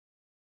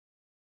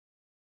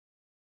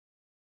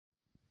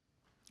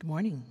Good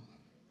morning.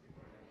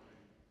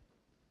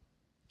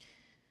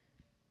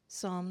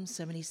 Psalm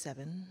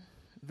 77,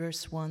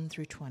 verse 1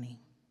 through 20.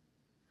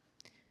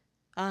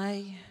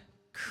 I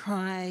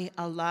cry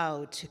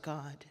aloud to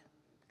God,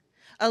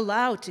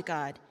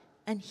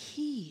 and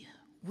he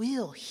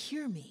will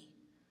hear me.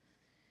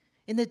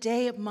 In the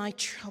day of my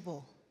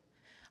trouble,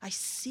 I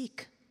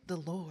seek the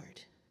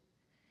Lord.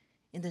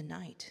 In the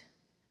night,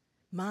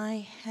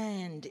 my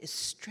hand is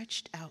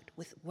stretched out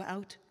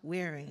without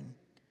wearing.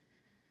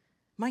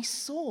 My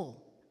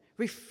soul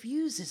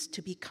refuses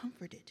to be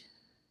comforted.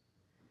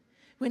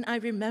 When I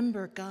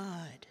remember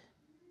God,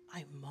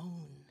 I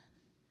moan.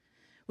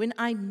 When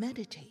I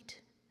meditate,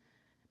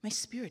 my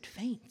spirit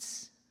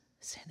faints.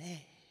 Sene.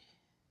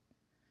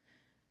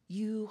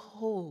 You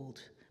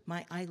hold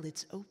my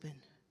eyelids open.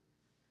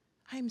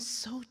 I am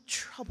so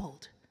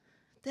troubled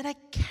that I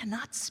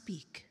cannot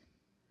speak.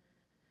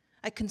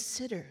 I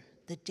consider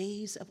the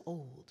days of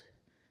old,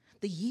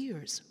 the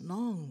years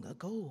long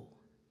ago.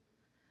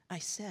 I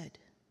said,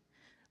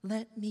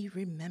 let me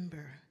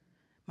remember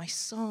my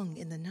song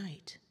in the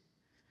night.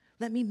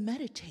 Let me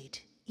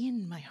meditate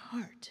in my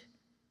heart.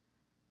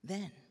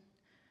 Then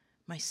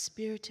my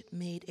spirit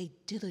made a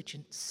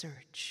diligent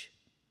search.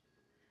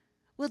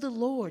 Will the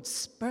Lord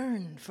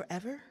spurn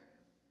forever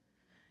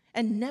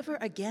and never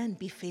again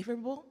be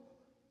favorable?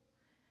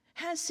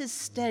 Has his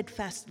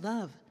steadfast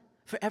love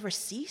forever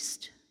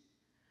ceased?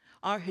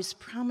 Are his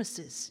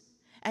promises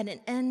at an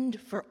end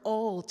for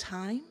all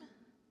time?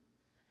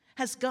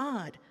 Has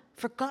God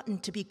forgotten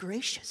to be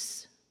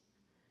gracious?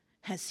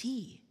 Has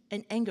he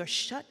in anger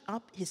shut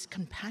up his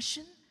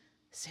compassion?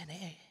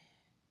 Sene.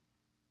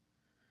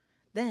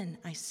 Then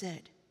I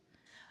said,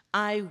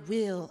 I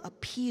will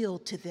appeal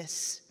to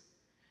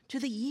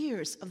the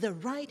years of the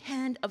right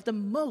hand of the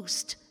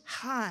Most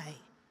High.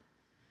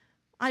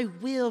 I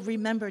will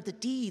remember the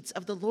deeds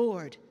of the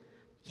Lord.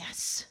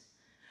 Yes,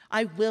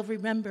 I will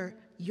remember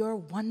your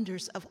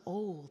wonders of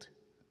old.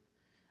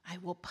 I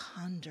will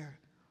ponder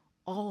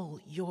all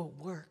your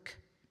work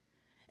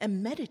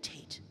and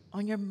meditate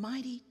on your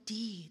mighty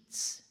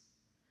deeds.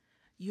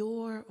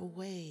 Your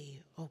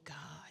way, O God,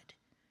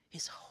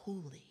 is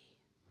holy.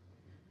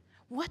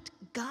 What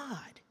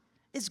God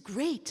is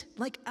great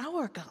like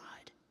our God?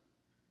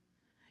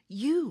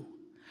 You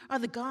are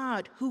the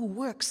God who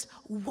works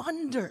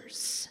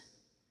wonders.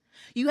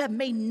 You have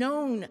made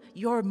known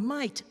your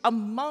might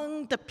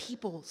among the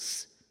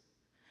peoples.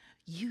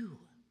 You,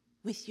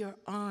 with your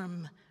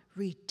arm,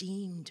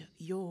 redeemed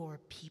your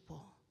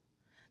people,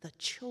 the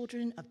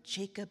children of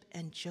Jacob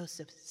and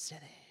Joseph.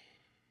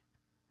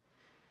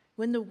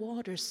 When the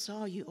waters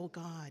saw you, O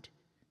God,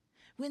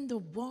 when the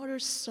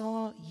waters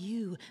saw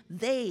you,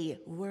 they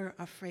were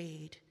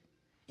afraid.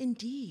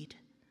 Indeed,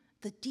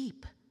 the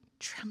deep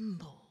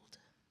trembled.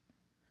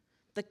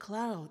 The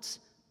clouds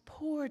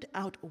poured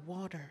out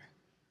water.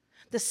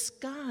 The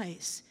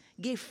skies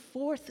gave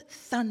forth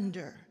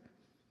thunder.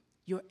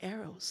 Your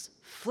arrows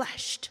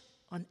flashed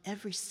on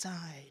every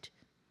side.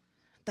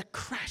 The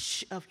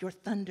crash of your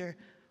thunder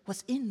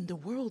was in the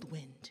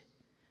whirlwind.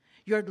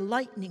 Your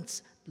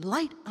lightnings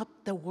light up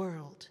the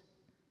world.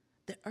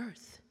 The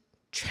earth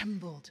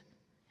trembled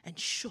and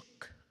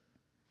shook.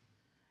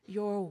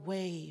 Your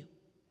way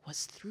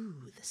was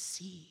through the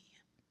sea,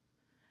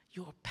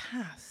 your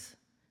path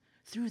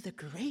through the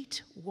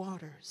great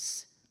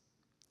waters.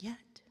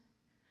 Yet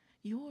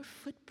your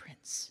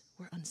footprints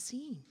were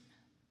unseen.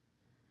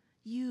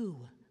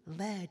 You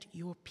led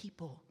your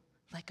people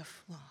like a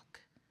flock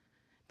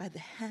by the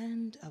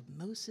hand of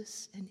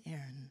Moses and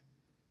Aaron.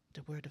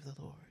 The word of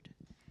the Lord.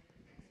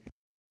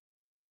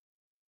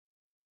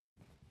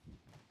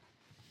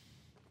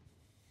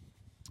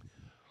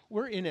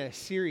 We're in a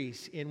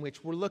series in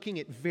which we're looking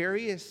at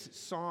various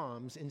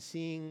Psalms and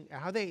seeing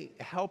how they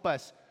help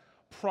us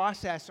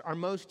process our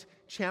most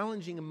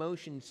challenging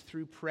emotions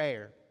through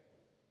prayer.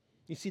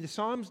 You see, the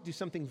Psalms do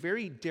something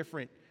very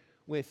different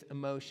with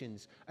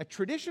emotions. A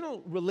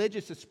traditional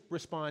religious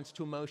response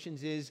to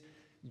emotions is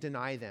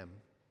deny them.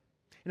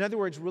 In other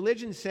words,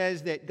 religion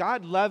says that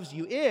God loves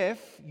you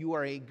if you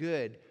are a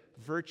good,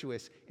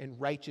 virtuous, and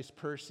righteous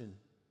person.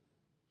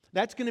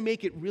 That's going to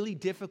make it really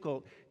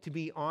difficult to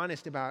be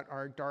honest about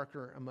our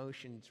darker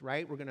emotions,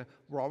 right?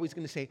 We're always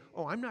going to say,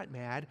 oh, I'm not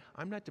mad,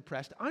 I'm not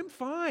depressed, I'm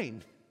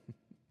fine.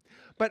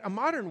 But a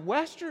modern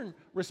Western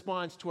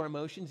response to our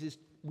emotions is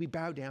we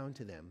bow down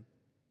to them.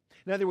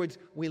 In other words,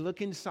 we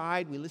look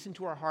inside, we listen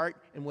to our heart,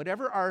 and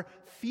whatever our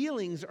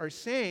feelings are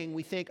saying,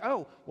 we think,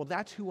 oh, well,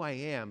 that's who I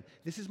am.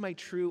 This is my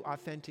true,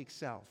 authentic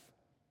self.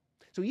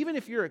 So even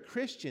if you're a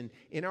Christian,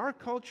 in our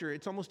culture,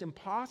 it's almost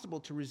impossible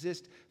to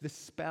resist the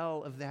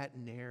spell of that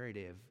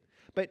narrative.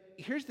 But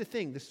here's the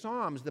thing, the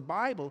Psalms, the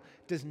Bible,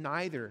 does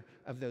neither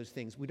of those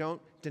things. We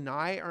don't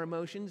deny our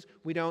emotions.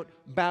 We don't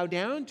bow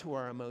down to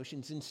our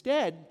emotions.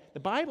 Instead, the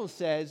Bible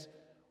says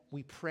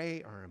we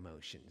pray our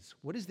emotions.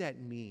 What does that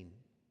mean?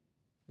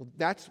 Well,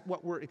 that's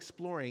what we're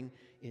exploring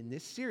in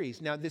this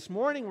series. Now, this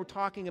morning we're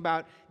talking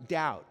about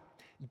doubt.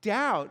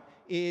 Doubt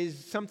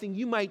is something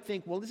you might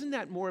think, well, isn't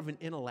that more of an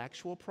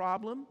intellectual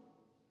problem?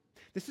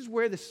 This is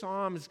where the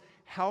Psalms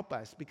help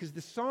us, because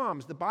the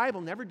Psalms, the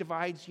Bible, never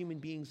divides human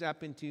beings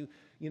up into,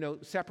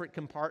 separate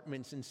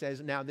compartments and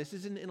says, now this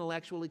is an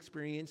intellectual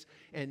experience,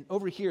 and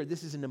over here,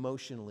 this is an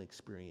emotional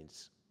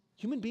experience.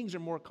 Human beings are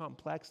more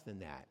complex than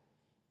that.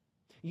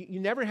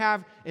 You never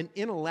have an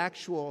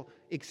intellectual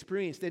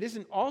experience that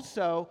isn't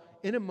also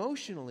an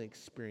emotional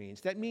experience.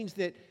 That means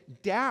that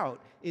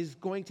doubt is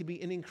going to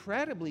be an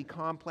incredibly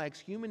complex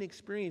human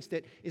experience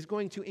that is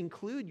going to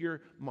include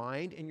your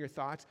mind and your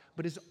thoughts,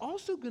 but is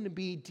also going to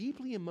be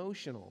deeply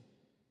emotional.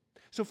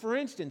 So, for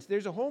instance,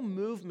 there's a whole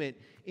movement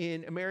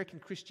in American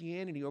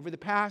Christianity over the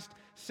past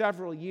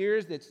several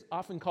years that's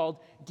often called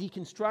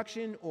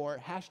deconstruction or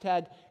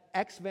hashtag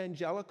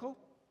exvangelical.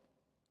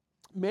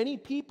 Many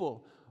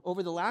people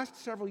over the last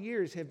several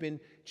years have been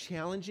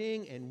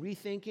challenging and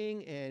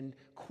rethinking and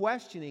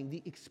questioning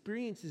the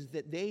experiences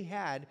that they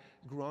had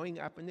growing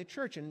up in the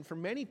church. And for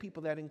many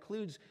people, that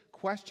includes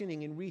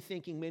questioning and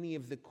rethinking many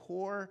of the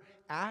core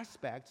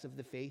aspects of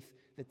the faith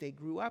that they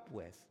grew up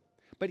with.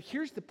 But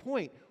here's the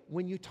point.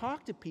 When you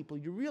talk to people,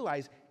 you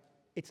realize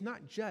it's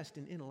not just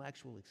an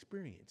intellectual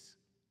experience.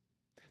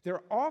 There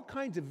are all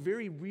kinds of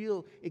very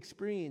real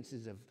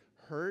experiences of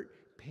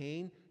hurt,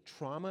 pain,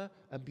 trauma,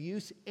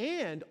 abuse,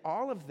 and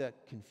all of the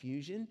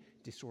confusion,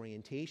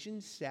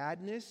 disorientation,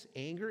 sadness,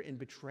 anger, and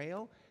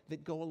betrayal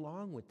that go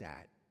along with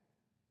that.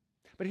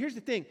 But here's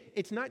the thing.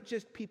 It's not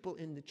just people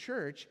in the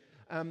church.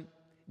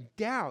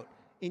 Doubt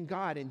in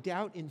God and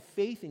doubt in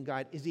faith in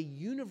God is a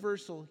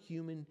universal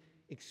human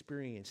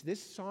experience.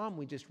 This psalm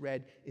we just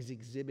read is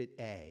Exhibit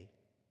A.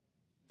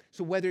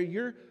 So whether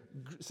you're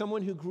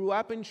someone who grew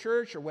up in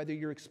church or whether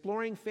you're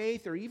exploring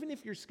faith or even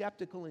if you're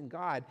skeptical in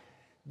God,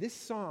 this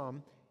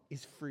psalm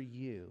is for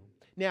you.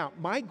 Now,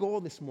 my goal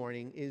this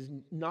morning is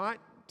not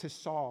to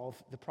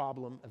solve the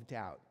problem of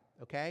doubt,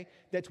 okay?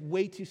 That's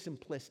way too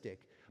simplistic.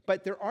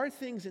 But there are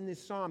things in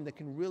this psalm that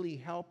can really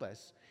help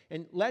us.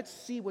 And let's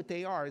see what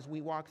they are as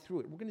we walk through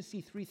it. We're going to see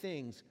three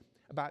things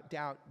about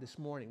doubt this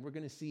morning. We're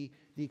going to see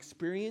the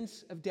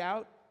experience of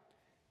doubt,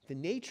 the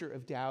nature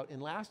of doubt,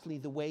 and lastly,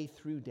 the way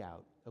through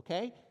doubt,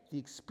 okay? The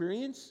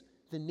experience,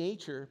 the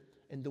nature,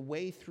 and the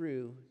way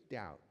through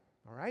doubt,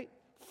 all right?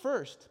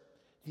 First,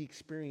 the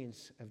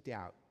experience of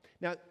doubt.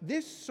 Now,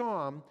 this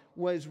psalm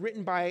was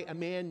written by a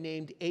man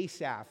named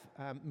Asaph.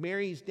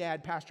 Mary's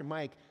dad, Pastor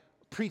Mike,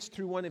 preached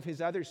through one of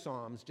his other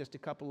psalms just a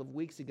couple of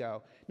weeks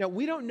ago. Now,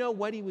 we don't know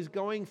what he was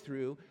going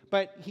through,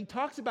 but he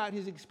talks about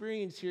his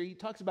experience here. He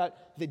talks about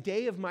the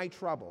day of my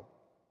trouble.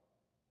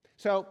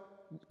 So,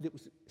 it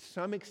was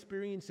some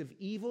experience of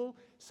evil,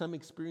 some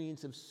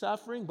experience of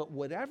suffering, but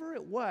whatever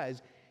it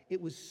was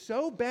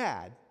so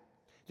bad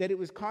that it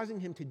was causing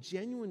him to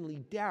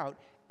genuinely doubt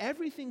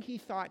everything he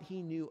thought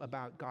he knew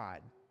about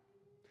God.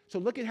 So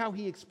look at how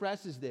he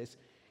expresses this.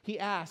 He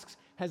asks,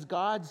 has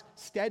God's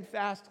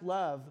steadfast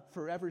love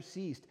forever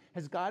ceased?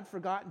 Has God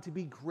forgotten to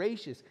be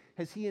gracious?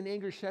 Has he in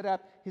anger shut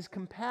up his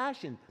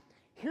compassion?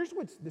 Here's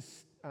what's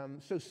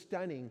so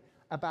stunning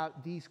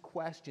about these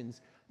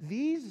questions.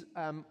 These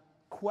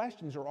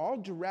questions are all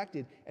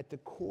directed at the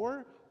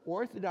core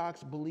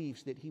Orthodox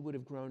beliefs that he would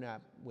have grown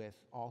up with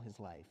all his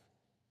life.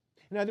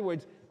 In other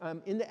words,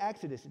 in the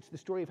Exodus, it's the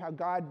story of how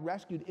God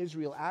rescued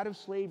Israel out of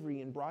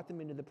slavery and brought them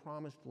into the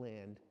promised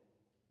land.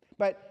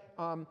 But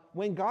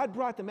when God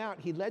brought them out,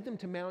 he led them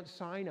to Mount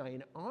Sinai.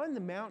 And on the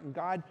mountain,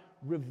 God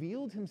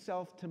revealed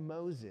himself to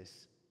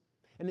Moses.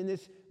 And in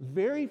this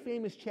very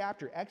famous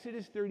chapter,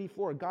 Exodus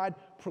 34, God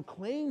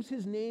proclaims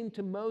his name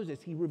to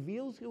Moses. He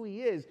reveals who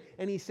he is.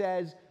 And he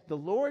says, the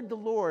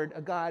Lord,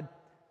 a God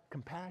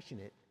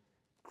compassionate,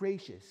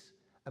 gracious,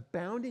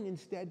 abounding in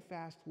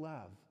steadfast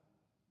love.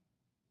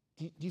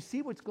 Do you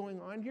see what's going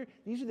on here?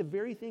 These are the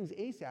very things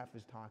Asaph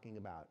is talking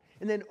about.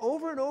 And then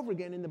over and over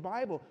again in the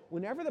Bible,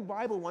 whenever the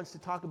Bible wants to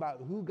talk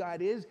about who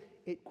God is,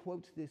 it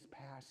quotes this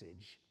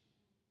passage.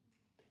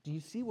 Do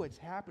you see what's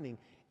happening?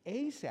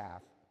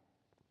 Asaph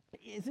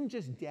isn't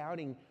just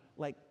doubting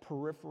like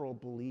peripheral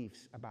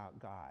beliefs about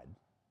God.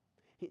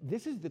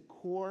 This is the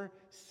core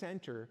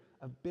center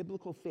of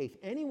biblical faith.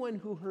 Anyone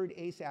who heard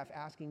Asaph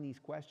asking these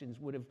questions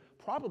would have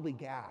probably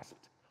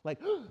gasped, like,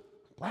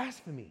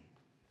 blasphemy.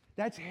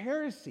 That's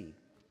heresy.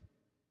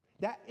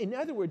 In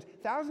other words,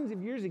 thousands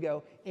of years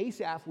ago,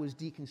 Asaph was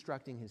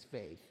deconstructing his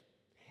faith.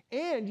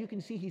 And you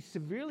can see he's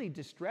severely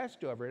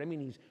distressed over it. I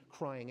mean, he's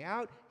crying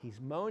out, he's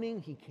moaning,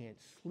 he can't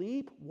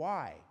sleep.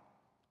 Why?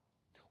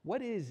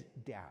 What is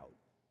doubt?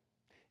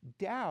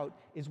 Doubt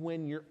is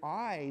when your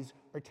eyes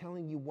are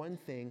telling you one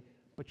thing,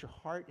 but your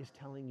heart is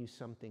telling you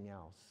something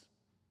else.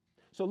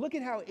 So look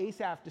at how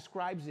Asaph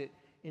describes it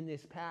in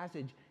this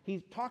passage.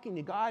 He's talking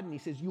to God and he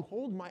says, you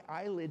hold my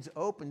eyelids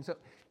open. So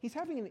he's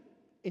having an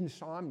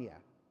insomnia.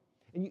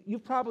 And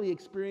you've probably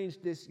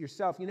experienced this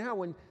yourself. You know how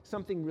when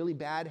something really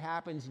bad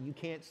happens and you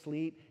can't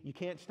sleep, you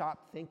can't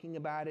stop thinking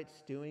about it,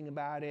 stewing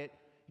about it,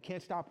 you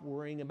can't stop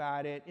worrying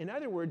about it. In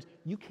other words,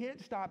 you can't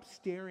stop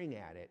staring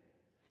at it.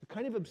 You're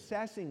kind of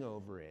obsessing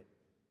over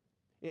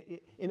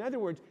it. In other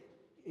words,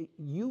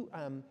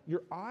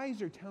 your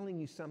eyes are telling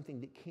you something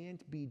that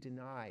can't be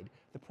denied.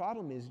 The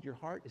problem is your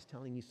heart is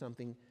telling you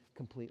something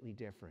completely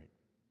different.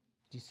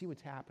 Do you see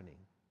what's happening?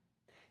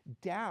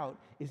 Doubt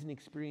is an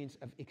experience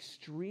of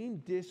extreme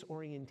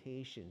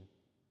disorientation.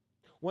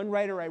 One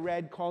writer I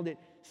read called it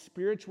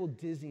spiritual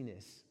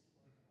dizziness.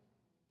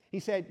 He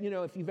said,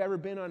 if you've ever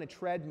been on a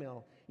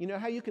treadmill, you know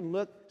how you can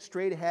look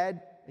straight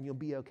ahead and you'll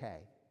be okay.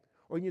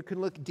 Or you can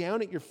look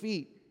down at your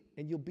feet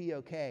and you'll be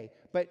okay.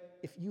 But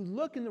if you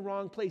look in the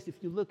wrong place,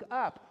 if you look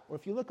up or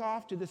if you look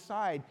off to the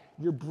side,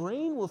 your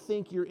brain will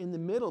think you're in the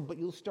middle, but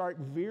you'll start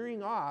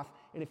veering off.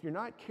 And if you're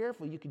not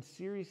careful, you can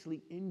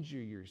seriously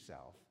injure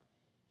yourself.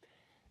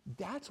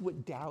 That's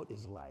what doubt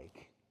is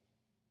like.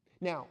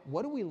 Now,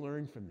 what do we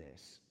learn from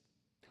this?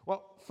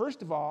 Well,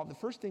 first of all, the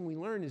first thing we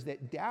learn is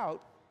that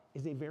doubt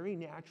is a very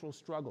natural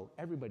struggle.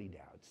 Everybody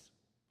doubts.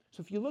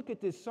 So if you look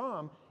at this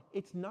psalm,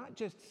 it's not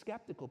just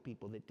skeptical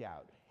people that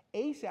doubt.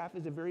 Asaph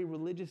is a very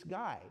religious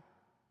guy.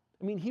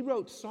 I mean, he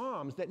wrote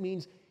psalms. That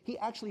means he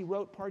actually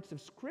wrote parts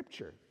of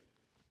Scripture.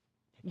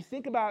 You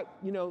think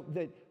about,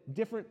 the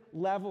different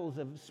levels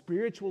of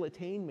spiritual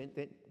attainment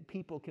that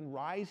people can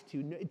rise to.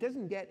 It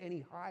doesn't get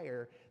any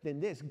higher than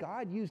this.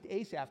 God used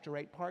Asaph to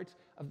write parts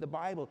of the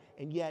Bible,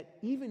 and yet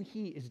even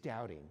he is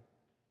doubting.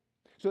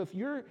 So if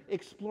you're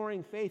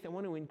exploring faith, I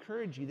want to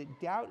encourage you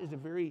that doubt is a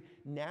very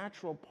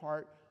natural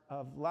part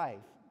of life.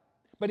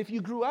 But if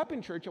you grew up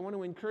in church, I want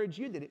to encourage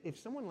you that if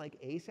someone like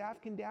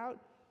Asaph can doubt,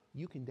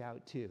 you can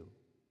doubt too.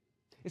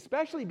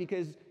 Especially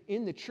because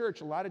in the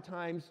church, a lot of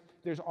times,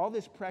 there's all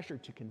this pressure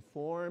to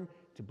conform,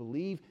 to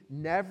believe,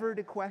 never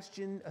to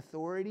question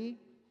authority.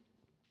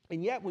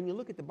 And yet, when you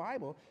look at the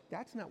Bible,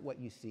 that's not what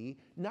you see.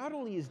 Not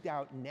only is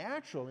doubt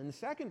natural, in the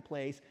second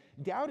place,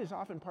 doubt is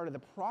often part of the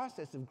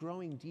process of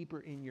growing deeper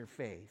in your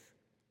faith.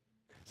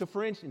 So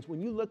for instance, when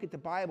you look at the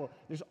Bible,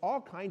 there's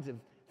all kinds of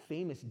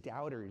famous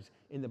doubters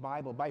in the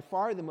Bible. By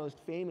far the most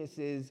famous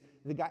is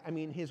the guy,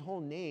 his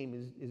whole name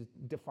is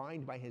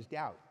defined by his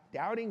doubt.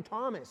 Doubting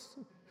Thomas.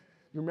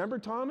 You remember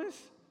Thomas?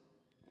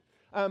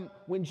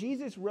 When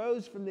Jesus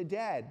rose from the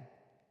dead,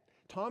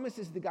 Thomas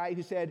is the guy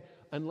who said,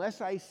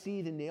 "Unless I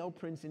see the nail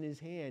prints in his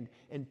hand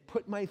and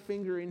put my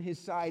finger in his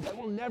side, I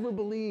will never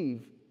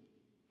believe."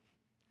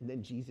 And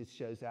then Jesus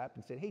shows up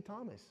and said, "Hey,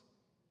 Thomas,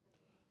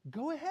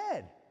 go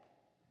ahead.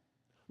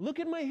 Look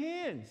at my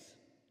hands.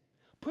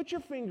 Put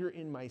your finger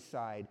in my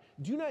side.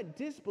 Do not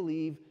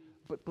disbelieve,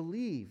 but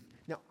believe."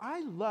 Now,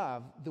 I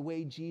love the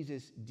way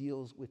Jesus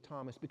deals with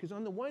Thomas because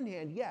on the one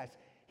hand, yes,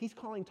 he's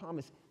calling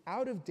Thomas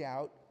out of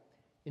doubt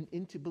and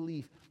into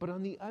belief. But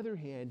on the other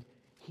hand,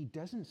 he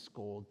doesn't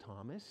scold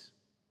Thomas.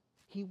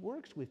 He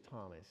works with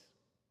Thomas.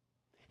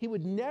 He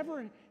would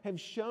never have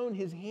shown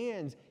his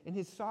hands and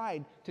his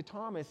side to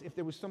Thomas if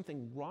there was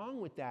something wrong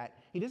with that.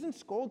 He doesn't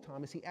scold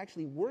Thomas. He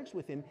actually works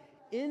with him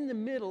in the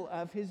middle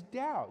of his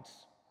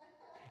doubts.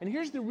 And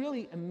here's the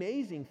really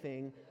amazing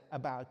thing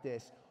about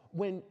this.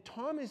 When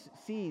Thomas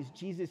sees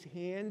Jesus'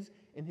 hands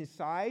and his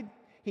side,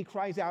 he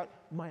cries out,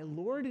 "My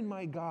Lord and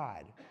my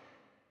God."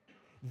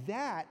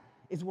 That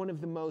is one of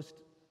the most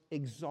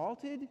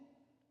exalted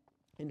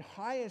and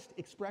highest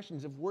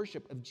expressions of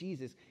worship of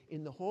Jesus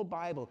in the whole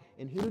Bible.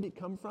 And who did it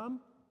come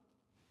from?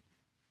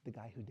 The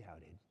guy who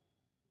doubted.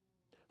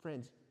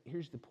 Friends,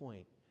 here's the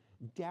point.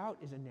 Doubt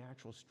is a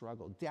natural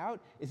struggle.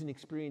 Doubt is an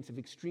experience of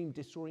extreme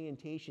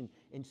disorientation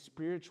and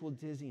spiritual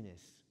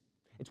dizziness.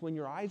 It's when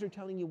your eyes are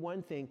telling you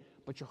one thing,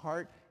 but your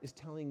heart is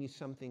telling you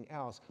something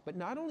else. But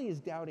not only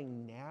is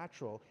doubting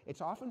natural,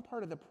 it's often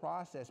part of the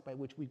process by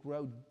which we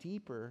grow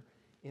deeper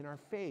in our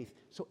faith.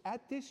 So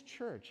at this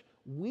church,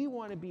 we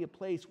want to be a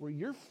place where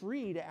you're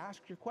free to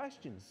ask your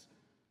questions,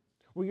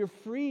 where you're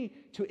free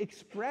to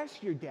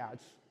express your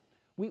doubts.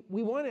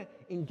 We want to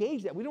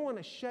engage that. We don't want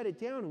to shut it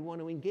down. We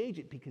want to engage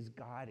it because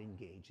God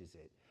engages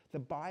it. The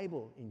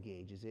Bible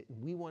engages it,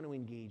 and we want to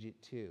engage it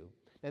too.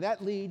 Now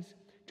that leads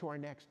to our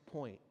next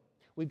point.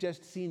 We've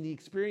just seen the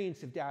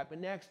experience of doubt, but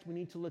next we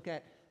need to look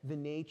at the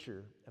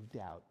nature of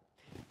doubt.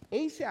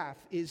 Asaph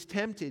is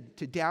tempted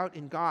to doubt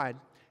in God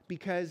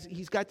because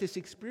he's got this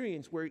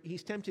experience where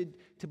he's tempted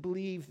to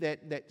believe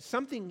that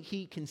something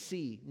he can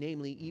see,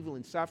 namely evil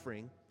and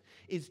suffering,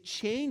 is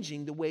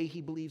changing the way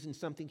he believes in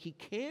something he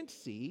can't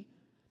see,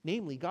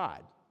 namely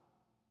God.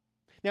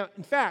 Now,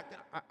 in fact,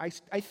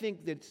 I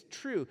think that it's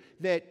true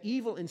that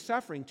evil and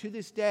suffering to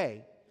this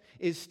day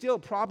is still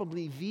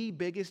probably the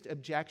biggest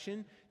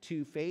objection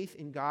to faith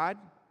in God,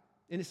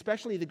 and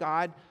especially the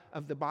God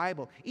of the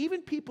Bible.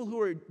 Even people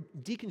who are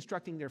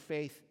deconstructing their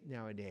faith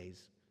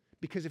nowadays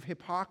because of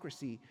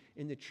hypocrisy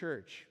in the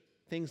church.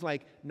 Things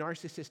like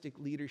narcissistic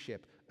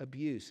leadership,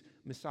 abuse,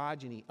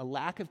 misogyny, a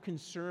lack of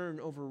concern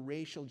over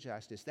racial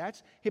justice.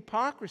 That's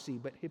hypocrisy,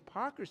 but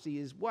hypocrisy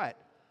is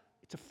what?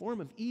 It's a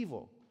form of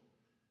evil.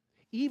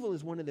 Evil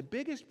is one of the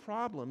biggest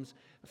problems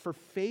for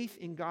faith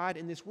in God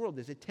in this world.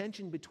 There's a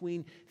tension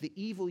between the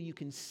evil you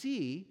can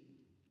see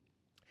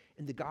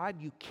and the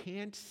God you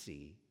can't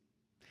see.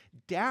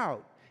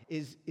 Doubt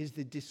is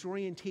the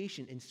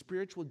disorientation and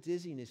spiritual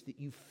dizziness that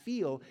you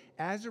feel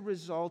as a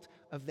result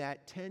of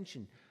that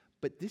tension.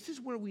 But this is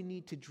where we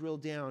need to drill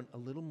down a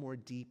little more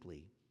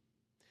deeply.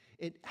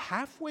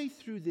 Halfway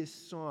through this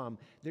psalm,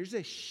 there's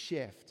a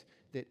shift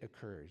that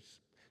occurs.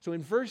 So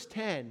in verse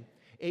 10,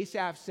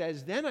 Asaph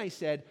says, "Then I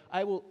said,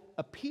 I will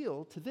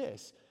appeal to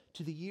this,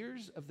 to the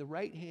years of the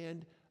right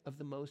hand of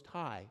the Most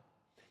High."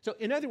 So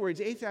in other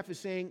words, Asaph is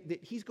saying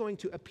that he's going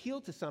to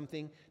appeal to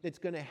something that's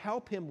going to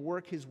help him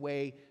work his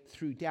way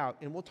through doubt.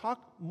 And we'll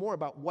talk more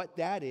about what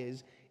that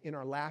is in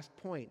our last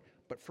point.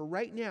 But for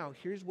right now,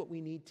 here's what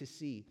we need to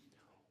see.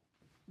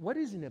 What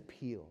is an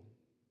appeal?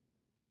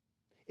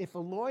 If a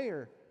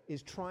lawyer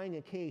is trying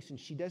a case and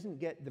she doesn't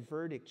get the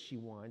verdict she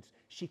wants,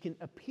 she can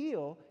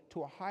appeal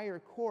to a higher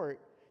court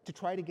to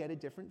try to get a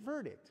different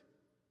verdict.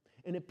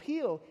 An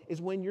appeal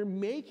is when you're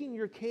making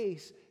your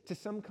case to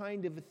some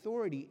kind of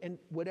authority, and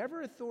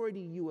whatever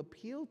authority you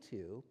appeal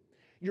to,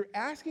 you're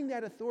asking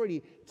that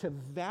authority to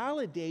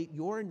validate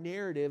your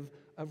narrative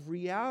of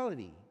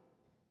reality.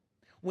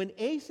 When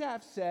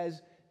Asaph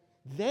says,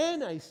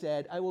 "Then I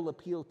said, I will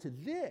appeal to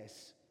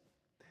this,"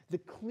 the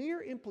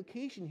clear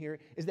implication here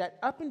is that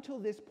up until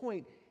this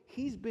point,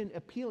 he's been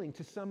appealing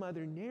to some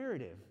other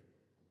narrative.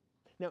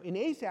 Now, in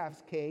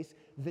Asaph's case,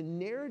 the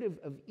narrative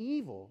of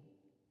evil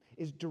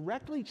is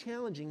directly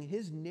challenging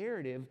his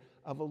narrative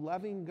of a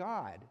loving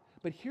God.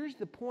 But here's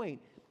the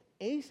point.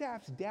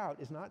 Asaph's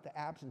doubt is not the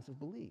absence of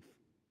belief.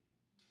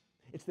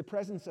 It's the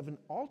presence of an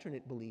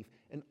alternate belief,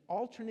 an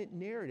alternate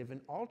narrative,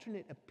 an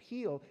alternate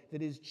appeal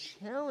that is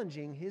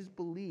challenging his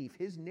belief,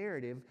 his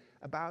narrative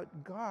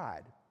about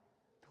God.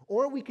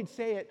 Or we could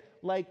say it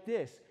like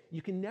this: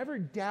 you can never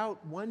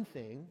doubt one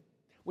thing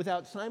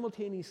without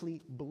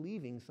simultaneously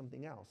believing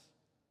something else.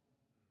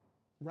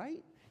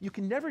 Right? You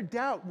can never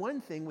doubt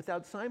one thing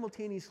without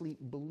simultaneously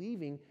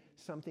believing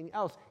something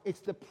else.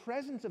 It's the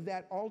presence of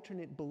that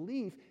alternate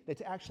belief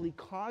that's actually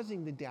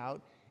causing the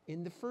doubt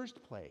in the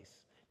first place.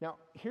 Now,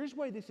 here's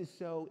why this is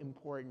so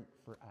important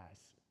for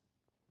us.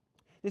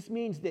 This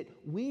means that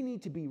we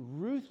need to be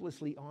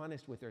ruthlessly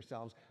honest with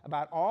ourselves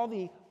about all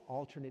the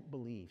alternate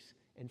beliefs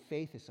and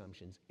faith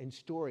assumptions and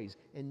stories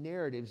and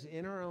narratives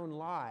in our own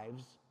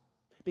lives,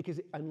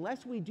 because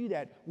unless we do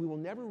that, we will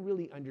never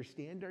really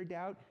understand our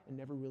doubt and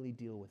never really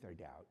deal with our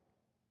doubt.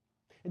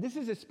 And this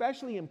is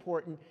especially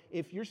important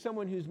if you're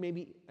someone who's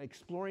maybe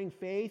exploring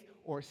faith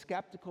or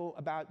skeptical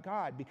about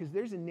God, because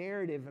there's a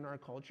narrative in our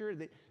culture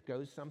that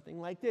goes something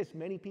like this.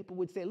 Many people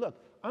would say, look,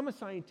 I'm a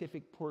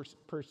scientific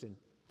person.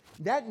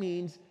 That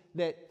means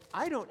that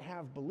I don't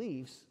have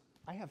beliefs,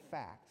 I have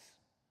facts.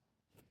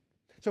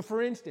 So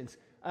for instance,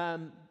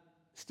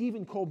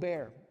 Stephen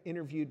Colbert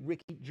interviewed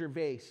Ricky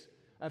Gervais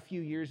a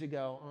few years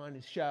ago on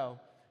his show.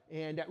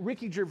 And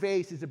Ricky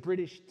Gervais is a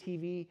British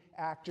TV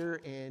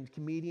actor and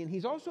comedian.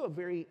 He's also a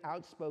very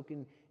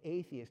outspoken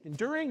atheist. And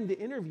during the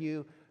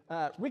interview,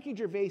 Ricky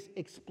Gervais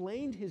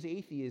explained his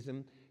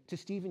atheism to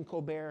Stephen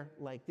Colbert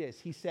like this.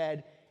 He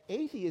said,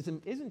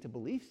 "Atheism isn't a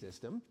belief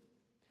system.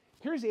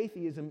 Here's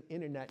atheism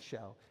in a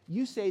nutshell.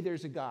 You say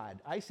there's a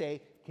God. I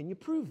say, can you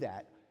prove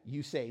that?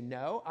 You say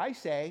no. I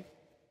say,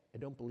 I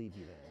don't believe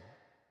you then."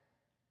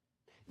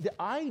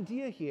 The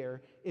idea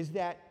here is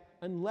that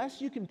unless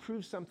you can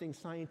prove something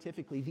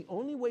scientifically, the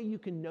only way you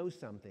can know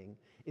something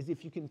is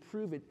if you can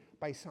prove it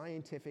by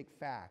scientific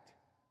fact.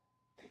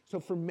 So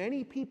for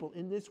many people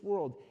in this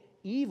world,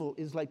 evil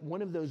is like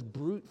one of those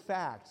brute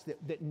facts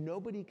that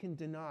nobody can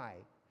deny.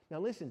 Now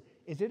listen,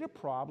 is it a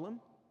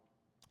problem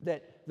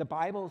that the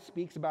Bible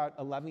speaks about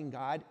a loving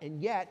God,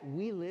 and yet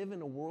we live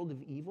in a world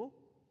of evil?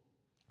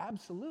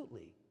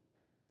 Absolutely.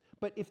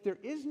 But if there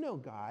is no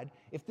God,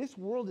 if this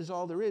world is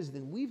all there is,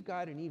 then we've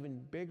got an even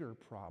bigger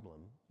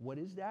problem. What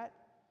is that?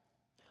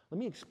 Let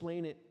me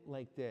explain it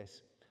like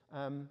this.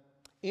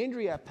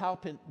 Andrea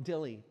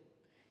Palpant-Dilley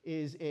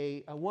is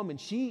a woman.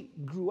 She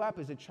grew up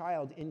as a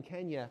child in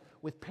Kenya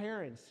with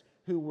parents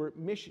who were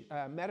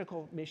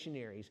medical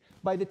missionaries.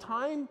 By the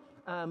time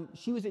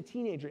she was a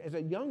teenager, as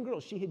a young girl,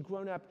 she had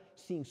grown up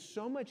seeing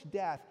so much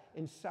death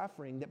and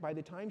suffering that by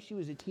the time she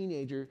was a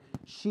teenager,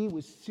 she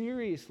was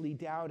seriously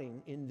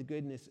doubting in the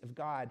goodness of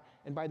God.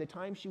 And by the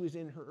time she was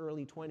in her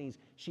early 20s,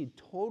 she had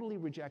totally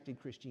rejected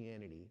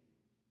Christianity.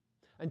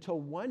 Until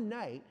one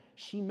night,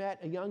 she met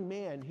a young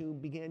man who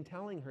began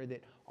telling her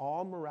that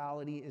all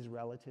morality is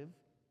relative,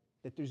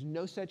 that there's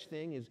no such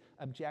thing as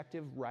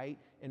objective right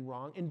and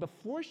wrong. And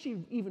before she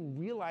even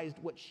realized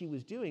what she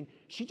was doing,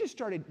 she just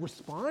started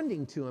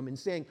responding to him and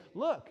saying,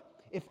 look,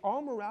 if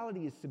all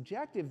morality is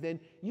subjective, then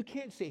you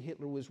can't say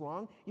Hitler was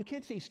wrong. You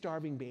can't say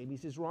starving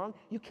babies is wrong.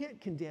 You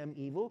can't condemn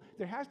evil.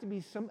 There has to be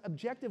some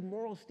objective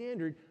moral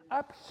standard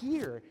up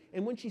here.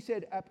 And when she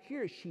said up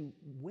here, she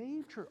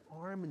waved her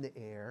arm in the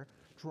air,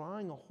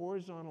 drawing a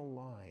horizontal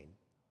line.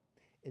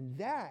 And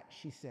that,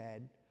 she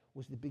said,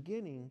 was the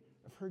beginning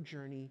of her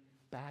journey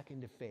back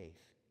into faith.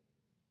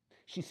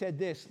 She said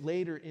this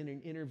later in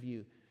an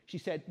interview. She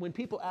said, when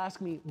people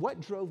ask me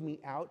what drove me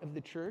out of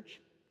the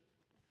church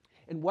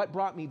and what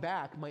brought me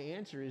back, my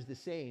answer is the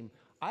same.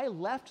 I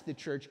left the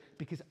church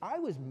because I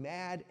was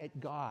mad at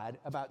God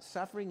about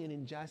suffering and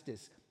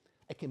injustice.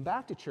 I came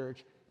back to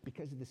church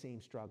because of the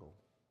same struggle.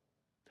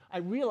 I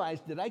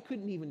realized that I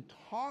couldn't even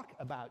talk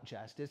about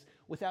justice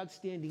without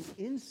standing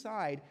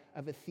inside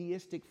of a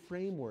theistic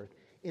framework.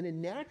 In a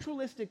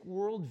naturalistic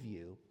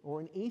worldview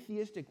or an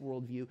atheistic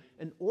worldview,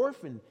 an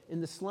orphan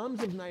in the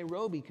slums of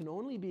Nairobi can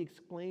only be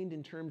explained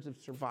in terms of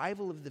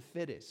survival of the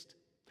fittest.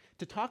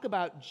 To talk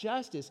about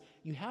justice,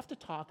 you have to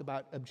talk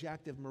about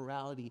objective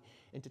morality.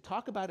 And to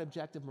talk about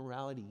objective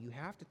morality, you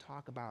have to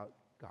talk about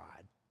God.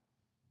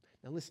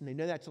 Now listen, I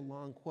know that's a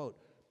long quote,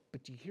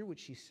 but do you hear what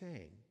she's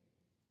saying?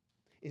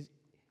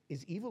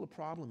 Is evil a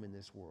problem in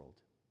this world?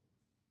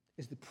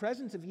 Is the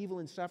presence of evil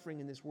and suffering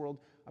in this world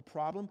a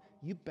problem?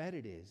 You bet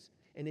it is.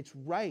 And it's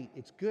right,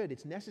 it's good,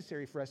 it's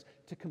necessary for us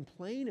to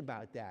complain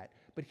about that.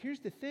 But here's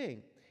the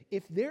thing.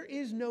 If there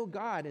is no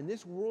God and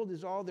this world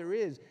is all there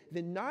is,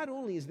 then not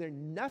only is there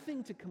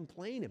nothing to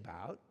complain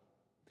about,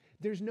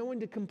 there's no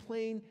one to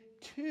complain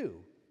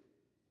to.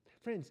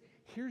 Friends,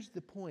 here's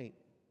the point.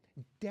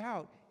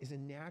 Doubt is a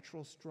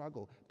natural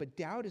struggle, but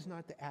doubt is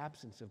not the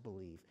absence of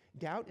belief.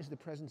 Doubt is the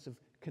presence of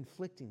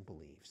conflicting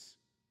beliefs.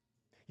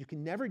 You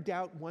can never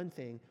doubt one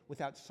thing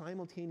without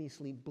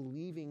simultaneously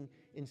believing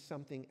in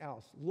something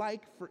else,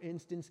 like, for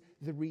instance,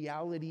 the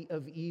reality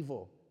of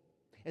evil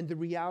and the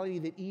reality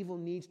that evil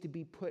needs to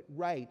be put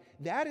right.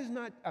 That is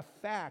not a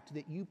fact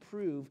that you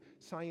prove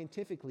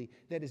scientifically.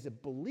 That is a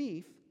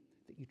belief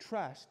that you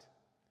trust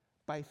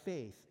by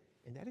faith,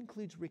 and that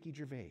includes Ricky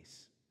Gervais.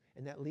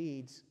 And that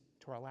leads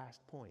to our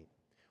last point.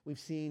 We've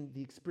seen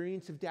the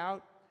experience of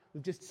doubt.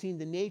 We've just seen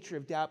the nature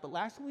of doubt. But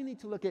lastly, we need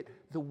to look at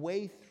the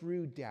way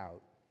through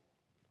doubt.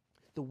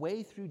 The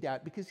way through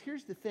doubt. Because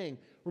here's the thing.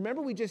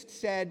 Remember we just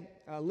said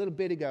a little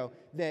bit ago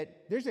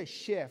that there's a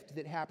shift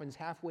that happens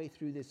halfway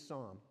through this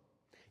psalm.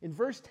 In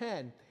verse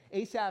 10,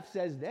 Asaph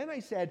says, "Then I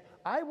said,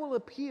 I will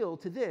appeal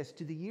to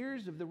the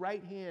years of the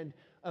right hand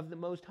of the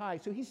Most High."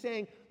 So he's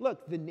saying,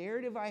 look, the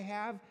narrative I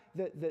have,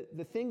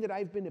 the thing that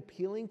I've been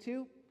appealing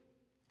to,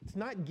 it's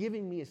not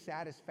giving me a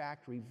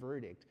satisfactory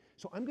verdict.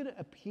 So I'm going to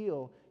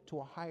appeal to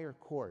a higher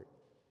court.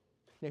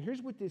 Now,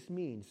 here's what this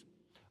means.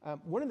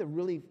 One of the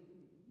really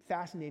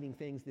fascinating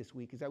things this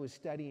week as I was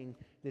studying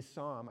this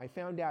psalm, I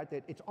found out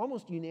that it's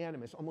almost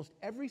unanimous. Almost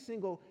every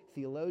single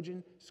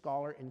theologian,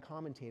 scholar, and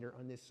commentator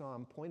on this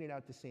psalm pointed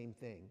out the same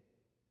thing.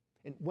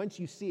 And once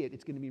you see it,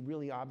 it's going to be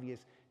really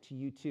obvious to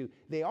you too.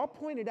 They all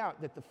pointed out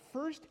that the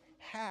first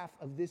half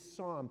of this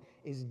psalm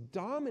is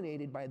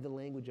dominated by the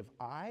language of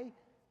I,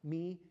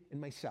 me, and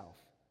myself.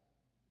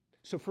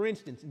 So for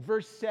instance, in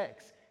verse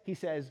 6, he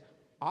says,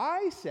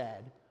 I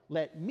said,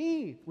 let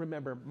me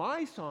remember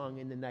my song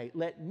in the night.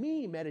 Let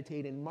me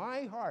meditate in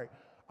my heart.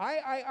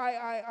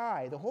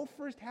 I. The whole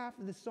first half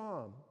of the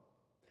psalm.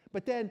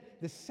 But then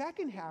the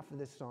second half of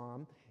the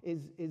psalm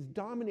is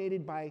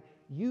dominated by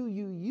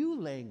you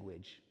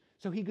language.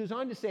 So he goes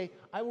on to say,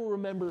 I will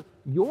remember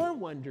your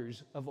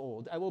wonders of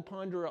old. I will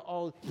ponder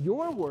all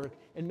your work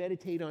and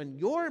meditate on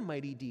your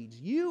mighty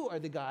deeds. You are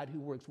the God who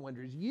works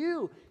wonders.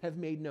 You have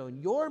made known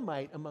your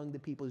might among the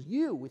peoples.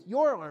 You, with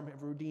your arm,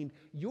 have redeemed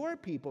your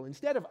people.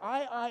 Instead of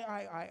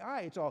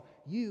I, it's all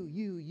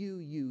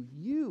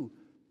you,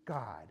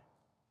 God.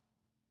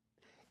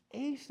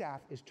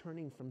 Asaph is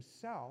turning from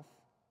self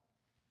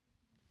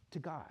to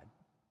God.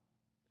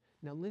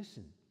 Now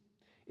listen,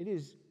 it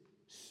is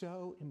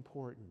so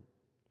important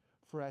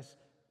for us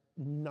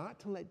not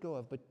to let go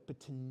of, but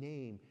to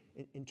name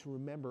and to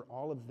remember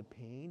all of the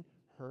pain,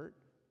 hurt,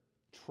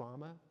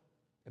 trauma,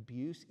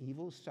 abuse,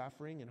 evil,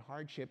 suffering, and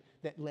hardship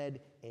that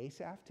led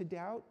Asaph to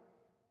doubt,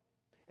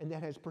 and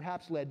that has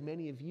perhaps led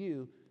many of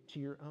you to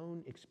your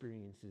own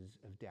experiences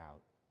of doubt.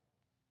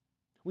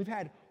 We've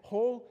had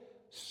whole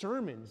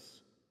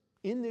sermons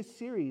in this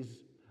series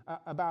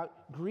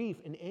about grief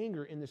and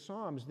anger in the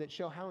Psalms that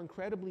show how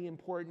incredibly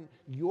important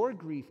your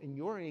grief and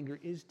your anger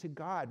is to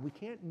God. We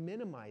can't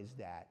minimize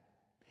that.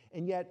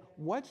 And yet,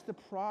 what's the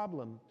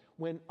problem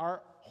when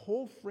our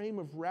whole frame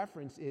of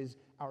reference is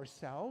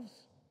ourselves?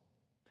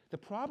 The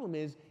problem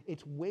is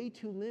it's way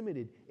too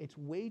limited. It's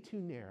way too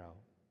narrow.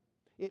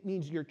 It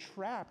means you're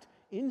trapped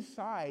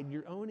inside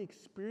your own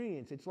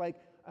experience. It's like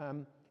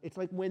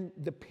when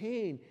the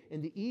pain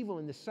and the evil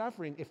and the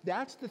suffering, if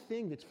that's the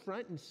thing that's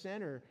front and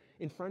center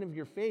in front of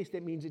your face,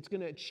 that means it's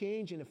going to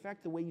change and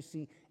affect the way you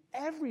see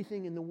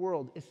everything in the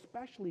world,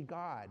 especially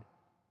God.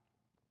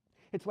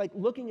 It's like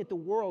looking at the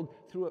world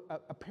through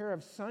a pair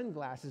of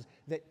sunglasses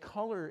that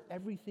color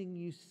everything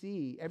you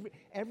see.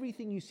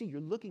 Everything you see,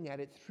 you're looking at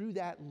it through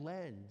that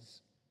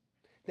lens.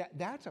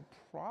 That's a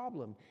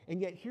problem. And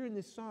yet here in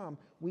this psalm,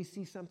 we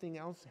see something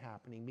else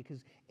happening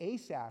because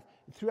Asaph,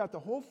 throughout the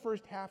whole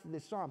first half of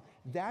this psalm,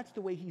 that's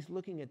the way he's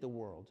looking at the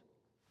world.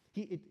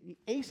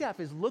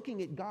 Asaph is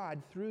looking at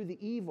God through the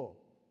evil.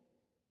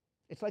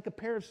 It's like a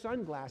pair of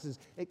sunglasses.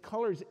 It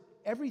colors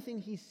everything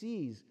he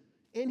sees,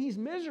 and he's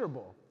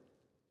miserable.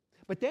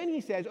 But then he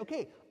says,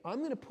 okay, I'm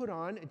going to put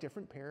on a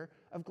different pair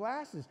of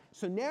glasses.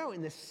 So now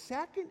in the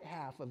second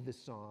half of the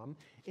psalm,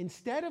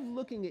 instead of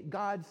looking at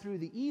God through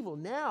the evil,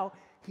 now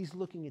he's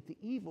looking at the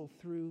evil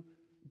through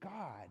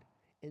God.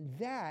 And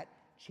that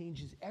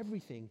changes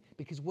everything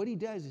because what he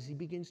does is he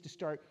begins to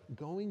start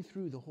going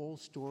through the whole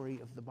story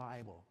of the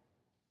Bible.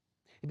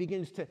 He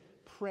begins to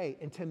pray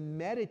and to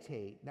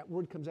meditate. That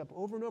word comes up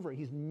over and over.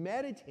 He's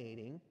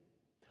meditating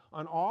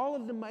on all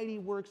of the mighty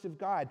works of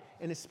God.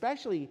 And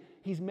especially,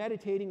 he's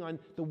meditating on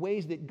the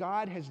ways that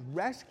God has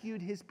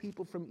rescued his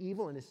people from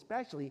evil. And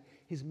especially,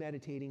 he's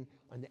meditating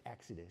on the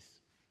Exodus,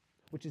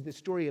 which is the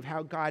story of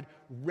how God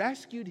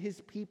rescued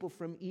his people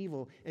from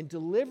evil and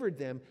delivered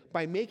them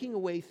by making a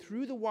way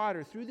through the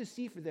water, through the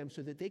sea for them,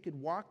 so that they could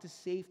walk to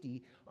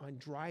safety on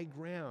dry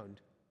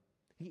ground.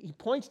 He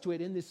points to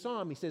it in this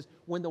psalm. He says,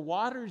 when the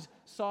waters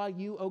saw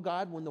you, O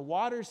God, when the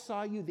waters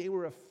saw you, they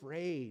were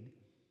afraid.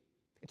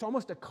 It's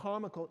almost a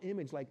comical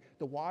image, like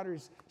the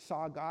waters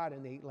saw God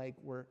and they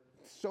were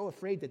so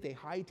afraid that they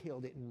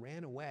hightailed it and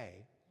ran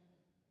away.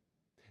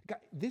 God,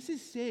 this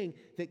is saying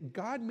that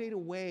God made a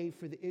way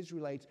for the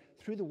Israelites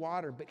through the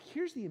water. But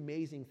here's the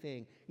amazing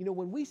thing.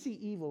 When we see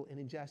evil and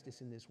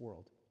injustice in this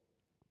world,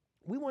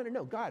 we want to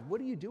know, God, what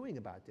are you doing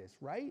about this,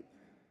 right?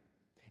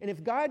 And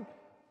if God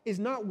is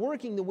not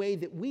working the way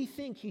that we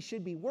think he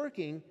should be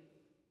working,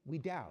 we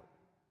doubt.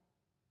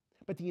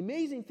 But the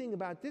amazing thing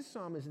about this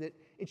psalm is that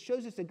it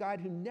shows us a God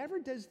who never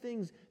does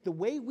things the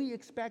way we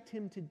expect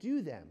him to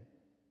do them.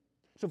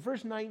 So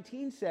verse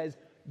 19 says,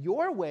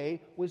 your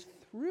way was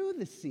through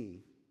the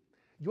sea,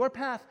 your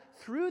path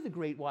through the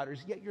great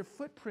waters, yet your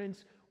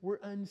footprints were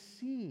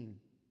unseen.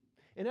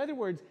 In other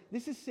words,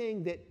 this is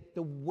saying that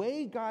the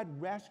way God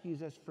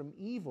rescues us from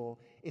evil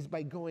is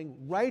by going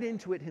right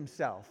into it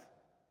himself.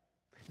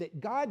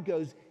 That God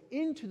goes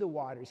into the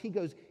waters. He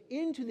goes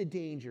into the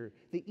danger,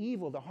 the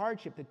evil, the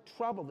hardship, the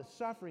trouble, the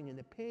suffering, and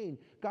the pain.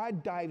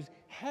 God dives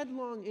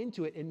headlong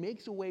into it and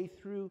makes a way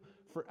through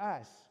for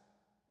us.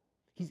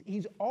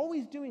 He's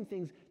always doing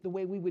things the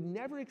way we would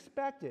never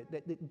expect it.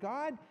 That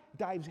God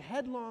dives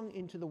headlong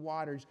into the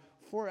waters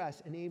for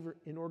us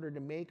in order to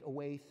make a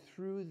way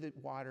through the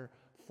water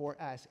for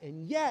us.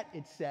 And yet,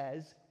 it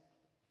says,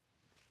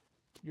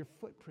 your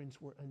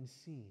footprints were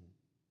unseen.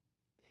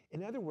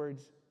 In other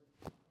words,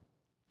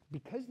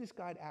 because this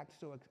God acts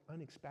so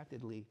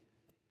unexpectedly,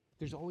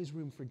 there's always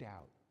room for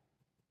doubt.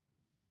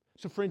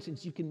 So for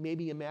instance, you can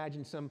maybe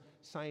imagine some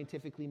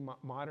scientifically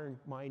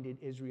modern-minded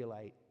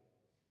Israelite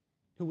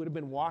who would have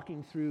been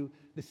walking through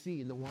the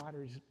sea and the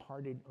waters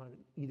parted on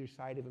either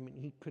side of him,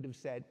 and he could have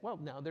said, well,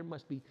 now there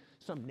must be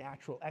some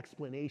natural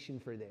explanation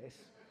for this.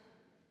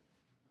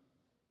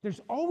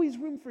 There's always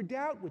room for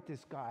doubt with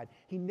this God.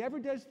 He never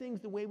does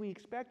things the way we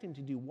expect him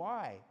to do.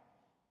 Why?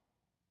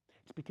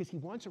 It's because he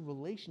wants a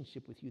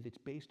relationship with you that's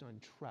based on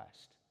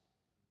trust.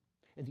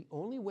 And the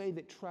only way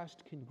that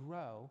trust can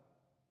grow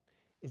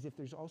is if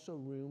there's also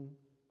room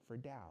for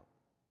doubt.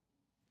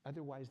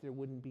 Otherwise, there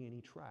wouldn't be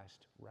any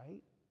trust,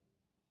 right?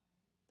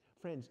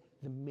 Friends,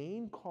 the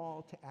main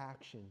call to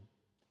action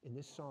in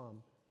this psalm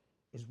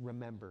is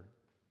remember.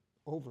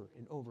 Over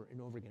and over and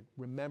over again.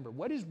 Remember.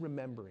 What is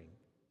remembering?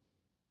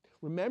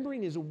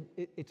 Remembering is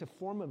it's a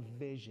form of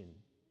vision.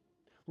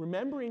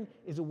 Remembering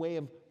is a way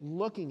of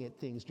looking at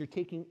things. You're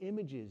taking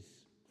images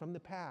from the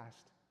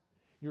past.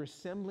 You're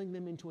assembling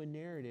them into a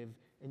narrative,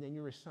 and then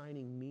you're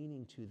assigning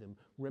meaning to them.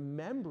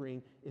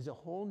 Remembering is a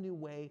whole new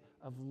way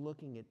of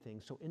looking at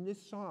things. So in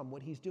this psalm,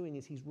 what he's doing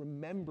is he's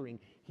remembering,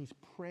 he's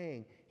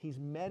praying, he's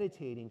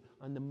meditating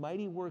on the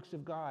mighty works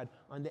of God,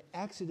 on the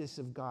exodus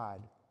of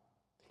God.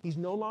 He's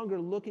no longer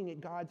looking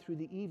at God through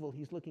the evil.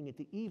 He's looking at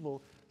the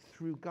evil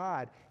through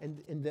God.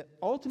 And the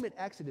ultimate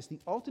exodus, the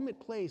ultimate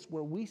place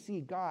where we see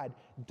God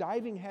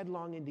diving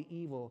headlong into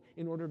evil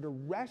in order to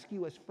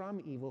rescue us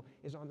from evil,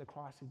 is on the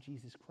cross of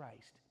Jesus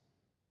Christ.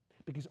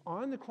 Because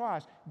on the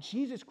cross,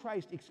 Jesus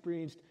Christ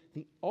experienced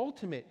the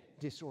ultimate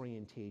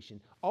disorientation,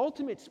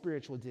 ultimate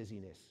spiritual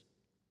dizziness.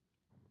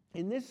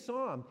 In this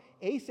psalm,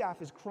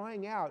 Asaph is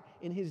crying out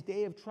in his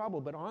day of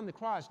trouble, but on the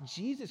cross,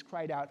 Jesus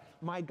cried out,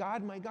 my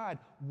God,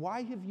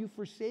 why have you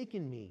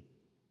forsaken me?"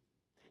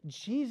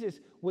 Jesus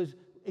was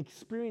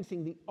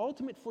experiencing the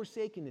ultimate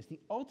forsakenness,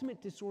 the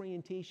ultimate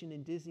disorientation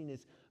and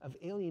dizziness of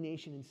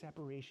alienation and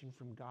separation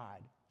from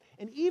God.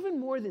 And even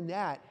more than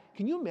that,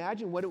 can you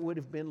imagine what it would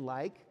have been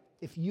like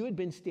if you had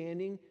been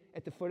standing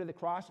at the foot of the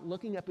cross,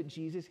 looking up at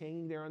Jesus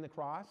hanging there on the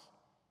cross?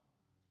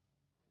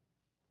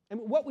 And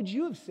what would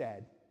you have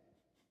said?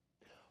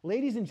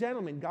 Ladies and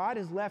gentlemen, God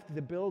has left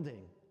the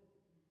building.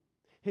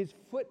 His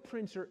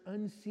footprints are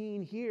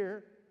unseen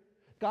here.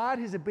 God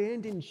has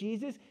abandoned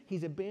Jesus.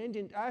 He's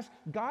abandoned us.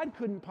 God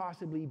couldn't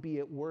possibly be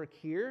at work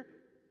here.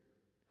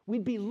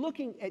 We'd be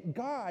looking at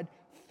God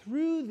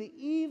through the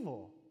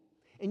evil.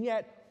 And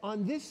yet,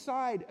 on this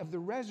side of the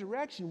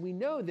resurrection, we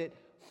know that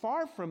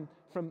far from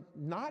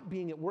not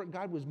being at work,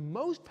 God was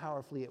most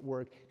powerfully at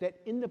work. That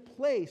in the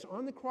place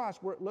on the cross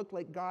where it looked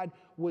like God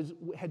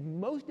had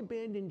most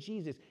abandoned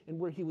Jesus and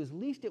where he was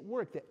least at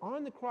work, that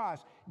on the cross,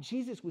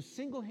 Jesus was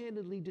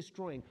single-handedly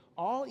destroying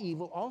all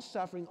evil, all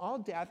suffering, all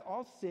death,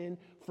 all sin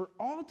for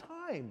all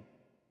time.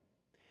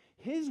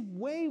 His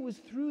way was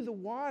through the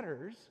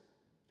waters,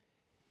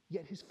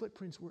 yet his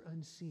footprints were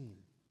unseen.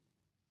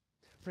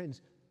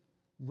 Friends,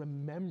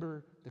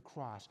 remember the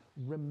cross.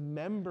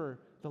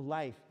 Remember the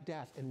life,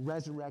 death, and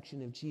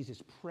resurrection of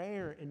Jesus.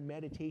 Prayer and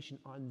meditation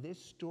on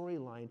this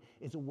storyline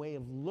is a way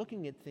of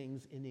looking at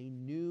things in a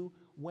new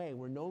way.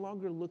 We're no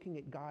longer looking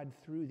at God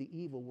through the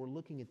evil. We're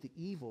looking at the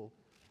evil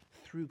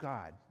through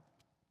God.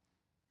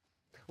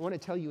 I want to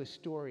tell you a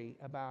story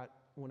about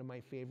one of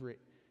my favorite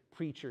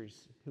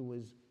preachers who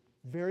was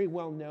very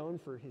well known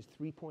for his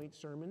three-point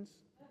sermons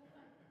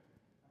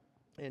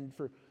and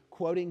for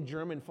quoting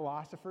German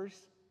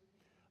philosophers.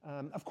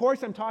 Of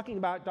course, I'm talking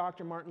about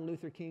Dr. Martin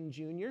Luther King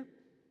Jr.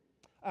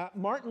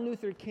 Martin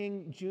Luther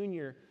King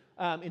Jr.,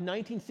 in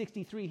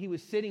 1963, he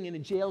was sitting in a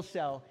jail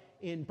cell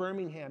in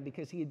Birmingham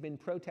because he had been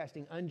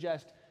protesting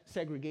unjust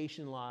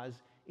segregation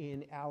laws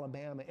in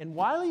Alabama. And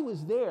while he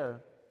was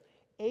there,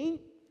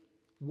 8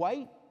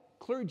 white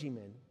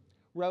clergymen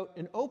wrote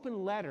an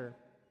open letter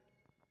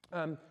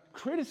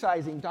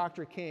criticizing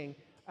Dr. King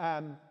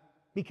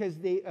because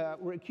they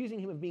were accusing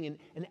him of being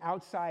an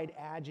outside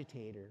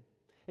agitator.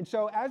 And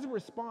so as a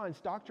response,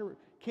 Dr.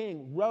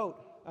 King wrote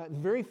a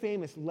very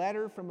famous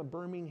letter from a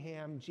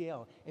Birmingham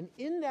jail. And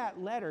in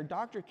that letter,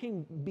 Dr.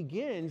 King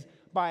begins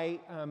by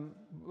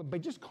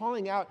just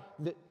calling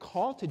out the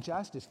call to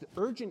justice, the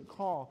urgent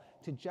call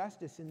to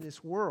justice in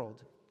this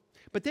world.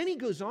 But then he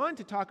goes on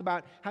to talk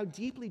about how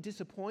deeply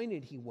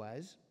disappointed he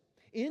was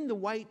in the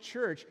white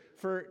church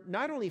for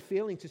not only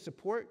failing to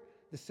support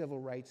the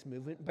civil rights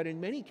movement, but in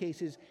many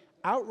cases,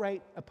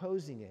 outright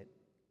opposing it.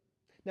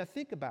 Now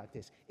think about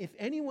this. If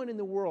anyone in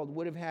the world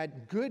would have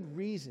had good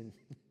reason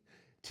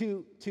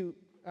to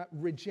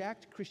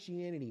reject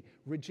Christianity,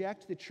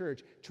 reject the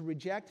church, to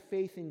reject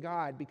faith in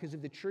God because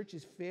of the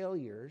church's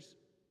failures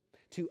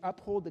to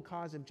uphold the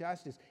cause of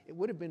justice, it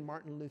would have been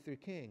Martin Luther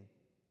King.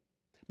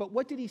 But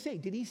what did he say?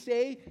 Did he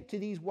say to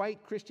these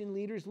white Christian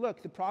leaders,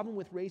 look, the problem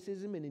with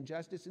racism and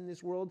injustice in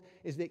this world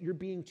is that you're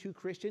being too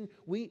Christian?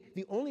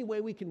 The only way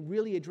we can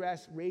really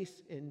address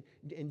race and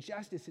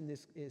injustice in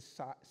this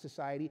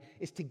society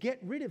is to get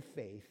rid of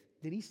faith.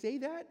 Did he say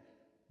that?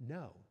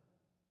 No.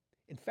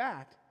 In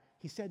fact,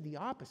 he said the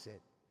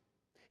opposite.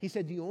 He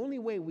said the only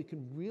way we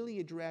can really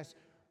address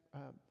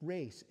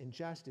race and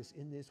justice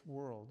in this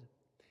world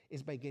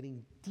is by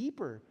getting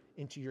deeper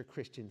into your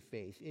Christian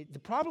faith. The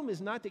problem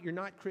is not that you're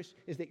not Christian,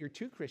 is that you're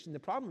too Christian. The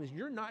problem is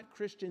you're not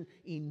Christian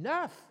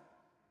enough.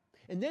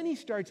 And then he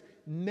starts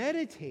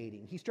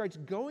meditating. He starts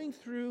going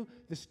through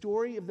the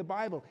story of the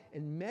Bible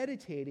and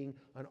meditating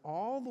on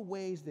all the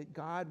ways that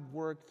God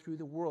worked through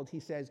the world. He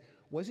says,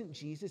 wasn't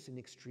Jesus an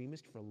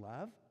extremist for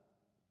love?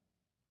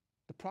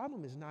 The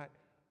problem is not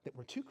that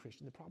we're too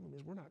Christian. The problem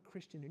is we're not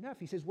Christian enough.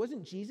 He says,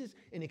 wasn't Jesus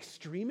an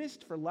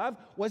extremist for love?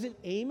 Wasn't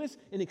Amos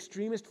an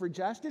extremist for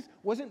justice?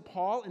 Wasn't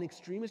Paul an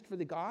extremist for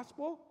the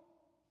gospel?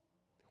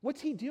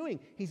 What's he doing?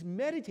 He's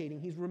meditating.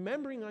 He's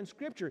remembering on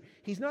Scripture.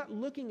 He's not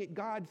looking at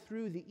God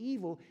through the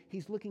evil.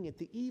 He's looking at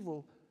the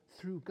evil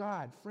through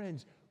God.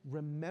 Friends,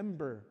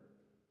 remember.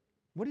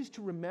 What is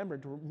to remember?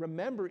 To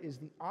remember is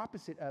the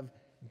opposite of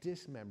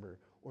dismember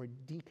or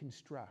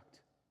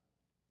deconstruct.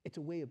 It's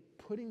a way of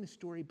putting the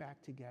story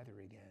back together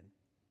again.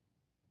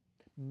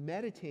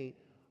 Meditate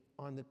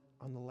on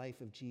the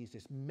life of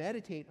Jesus.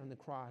 Meditate on the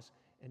cross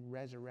and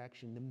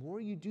resurrection. The more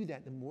you do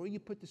that, the more you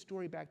put the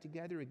story back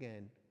together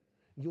again,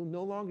 you'll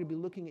no longer be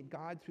looking at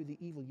God through the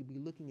evil. You'll be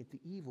looking at the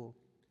evil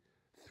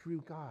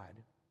through God.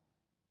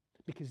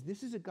 Because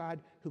this is a God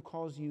who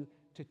calls you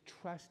to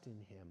trust in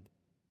him.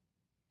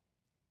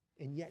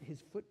 And yet his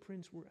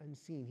footprints were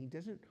unseen. He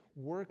doesn't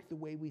work the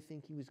way we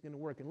think he was going to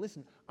work. And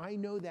listen, I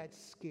know that's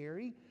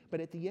scary, but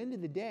at the end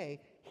of the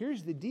day,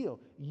 here's the deal.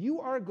 You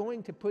are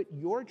going to put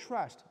your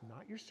trust,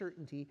 not your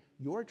certainty,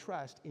 your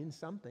trust in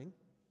something.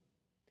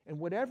 And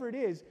whatever it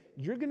is,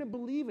 you're going to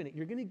believe in it.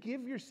 You're going to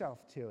give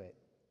yourself to it.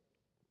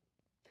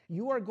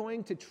 You are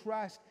going to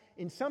trust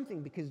in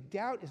something because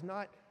doubt is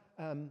not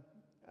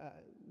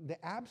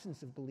the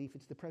absence of belief,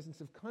 it's the presence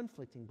of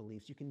conflicting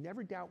beliefs. You can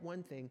never doubt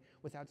one thing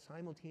without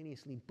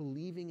simultaneously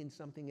believing in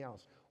something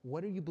else.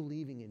 What are you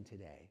believing in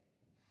today?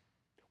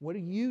 What are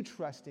you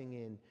trusting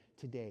in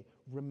today?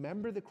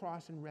 Remember the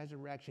cross and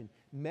resurrection.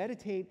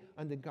 Meditate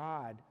on the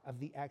God of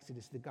the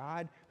Exodus, the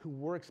God who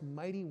works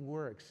mighty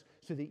works,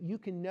 so that you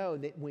can know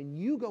that when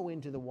you go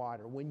into the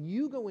water, when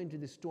you go into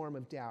the storm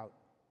of doubt,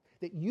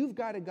 that you've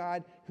got a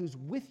God who's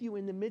with you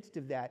in the midst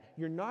of that.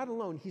 You're not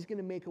alone. He's going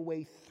to make a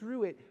way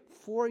through it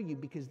for you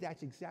because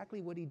that's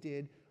exactly what he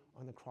did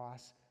on the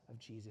cross of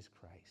Jesus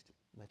Christ.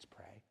 Let's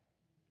pray.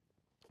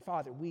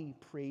 Father, we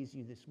praise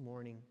you this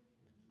morning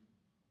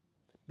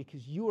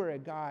because you are a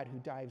God who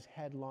dives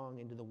headlong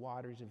into the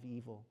waters of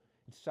evil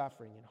and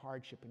suffering and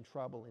hardship and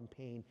trouble and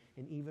pain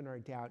and even our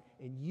doubt.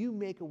 And you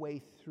make a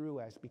way through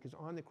us because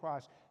on the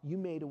cross, you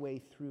made a way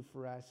through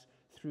for us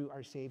through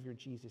our Savior,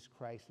 Jesus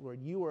Christ.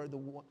 Lord, you are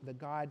the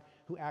God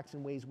who acts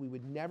in ways we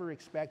would never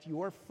expect.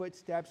 Your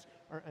footsteps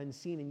are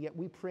unseen, and yet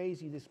we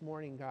praise you this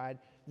morning, God,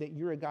 that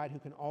you're a God who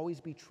can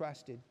always be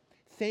trusted.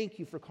 Thank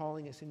you for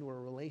calling us into a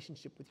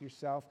relationship with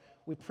yourself.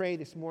 We pray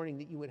this morning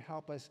that you would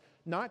help us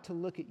not to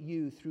look at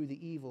you through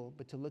the evil,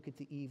 but to look at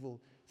the evil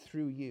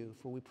through you.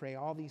 For we pray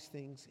all these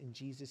things in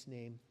Jesus'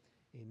 name,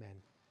 amen.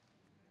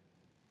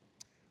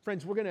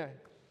 Friends, we're going to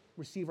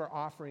receive our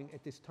offering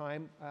at this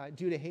time.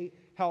 Due to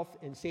health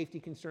and safety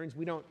concerns,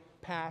 we don't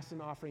pass an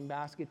offering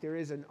basket. There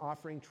is an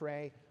offering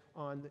tray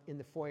in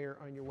the foyer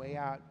on your way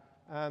out.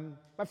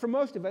 But for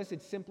most of us,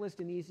 it's simplest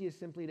and easiest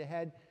simply to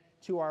head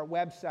to our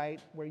website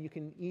where you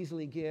can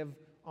easily give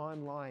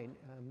online.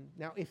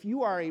 Now, if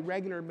you are a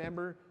regular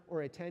member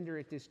or attender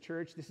at this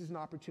church, this is an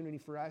opportunity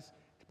for us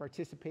to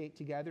participate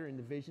together in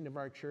the vision of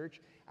our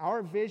church.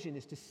 Our vision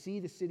is to see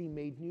the city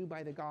made new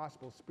by the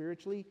gospel,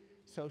 spiritually,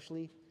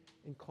 socially,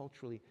 and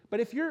culturally. But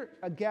if you're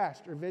a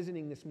guest or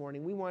visiting this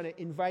morning, we want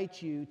to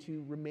invite you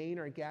to remain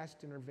our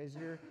guest and our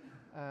visitor.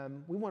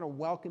 We want to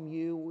welcome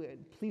you.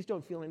 Please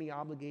don't feel any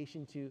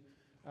obligation to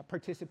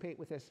participate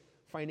with us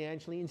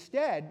financially.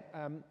 Instead,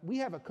 we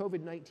have a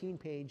COVID-19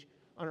 page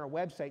on our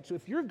website. So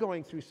if you're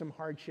going through some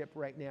hardship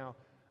right now,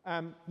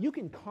 you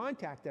can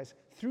contact us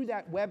through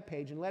that web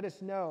page and let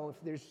us know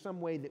if there's some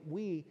way that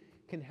we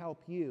can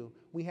help you.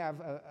 We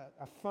have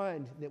a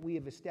fund that we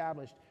have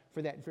established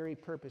for that very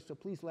purpose. So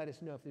please let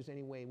us know if there's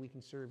any way we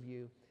can serve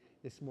you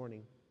this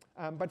morning.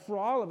 But for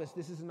all of us,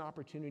 this is an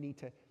opportunity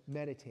to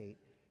meditate,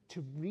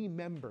 to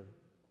remember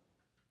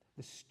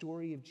the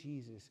story of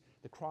Jesus,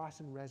 the cross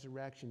and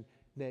resurrection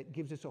that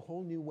gives us a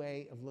whole new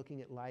way of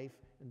looking at life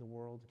and the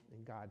world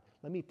and God.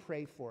 Let me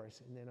pray for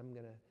us, and then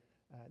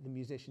the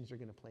musicians are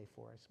going to play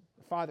for us.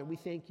 Father, we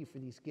thank you for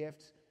these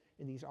gifts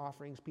and these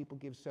offerings people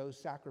give so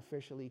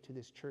sacrificially to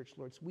this church,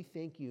 Lord. So we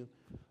thank you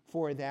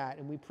for that,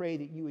 and we pray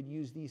that you would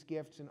use these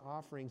gifts and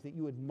offerings, that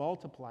you would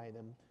multiply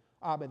them,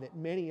 Abba, that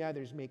many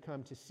others may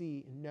come to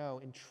see and know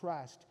and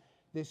trust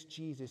this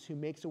Jesus who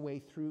makes a way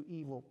through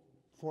evil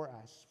for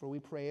us. For we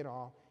pray it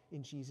all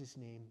in Jesus'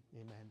 name,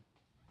 amen.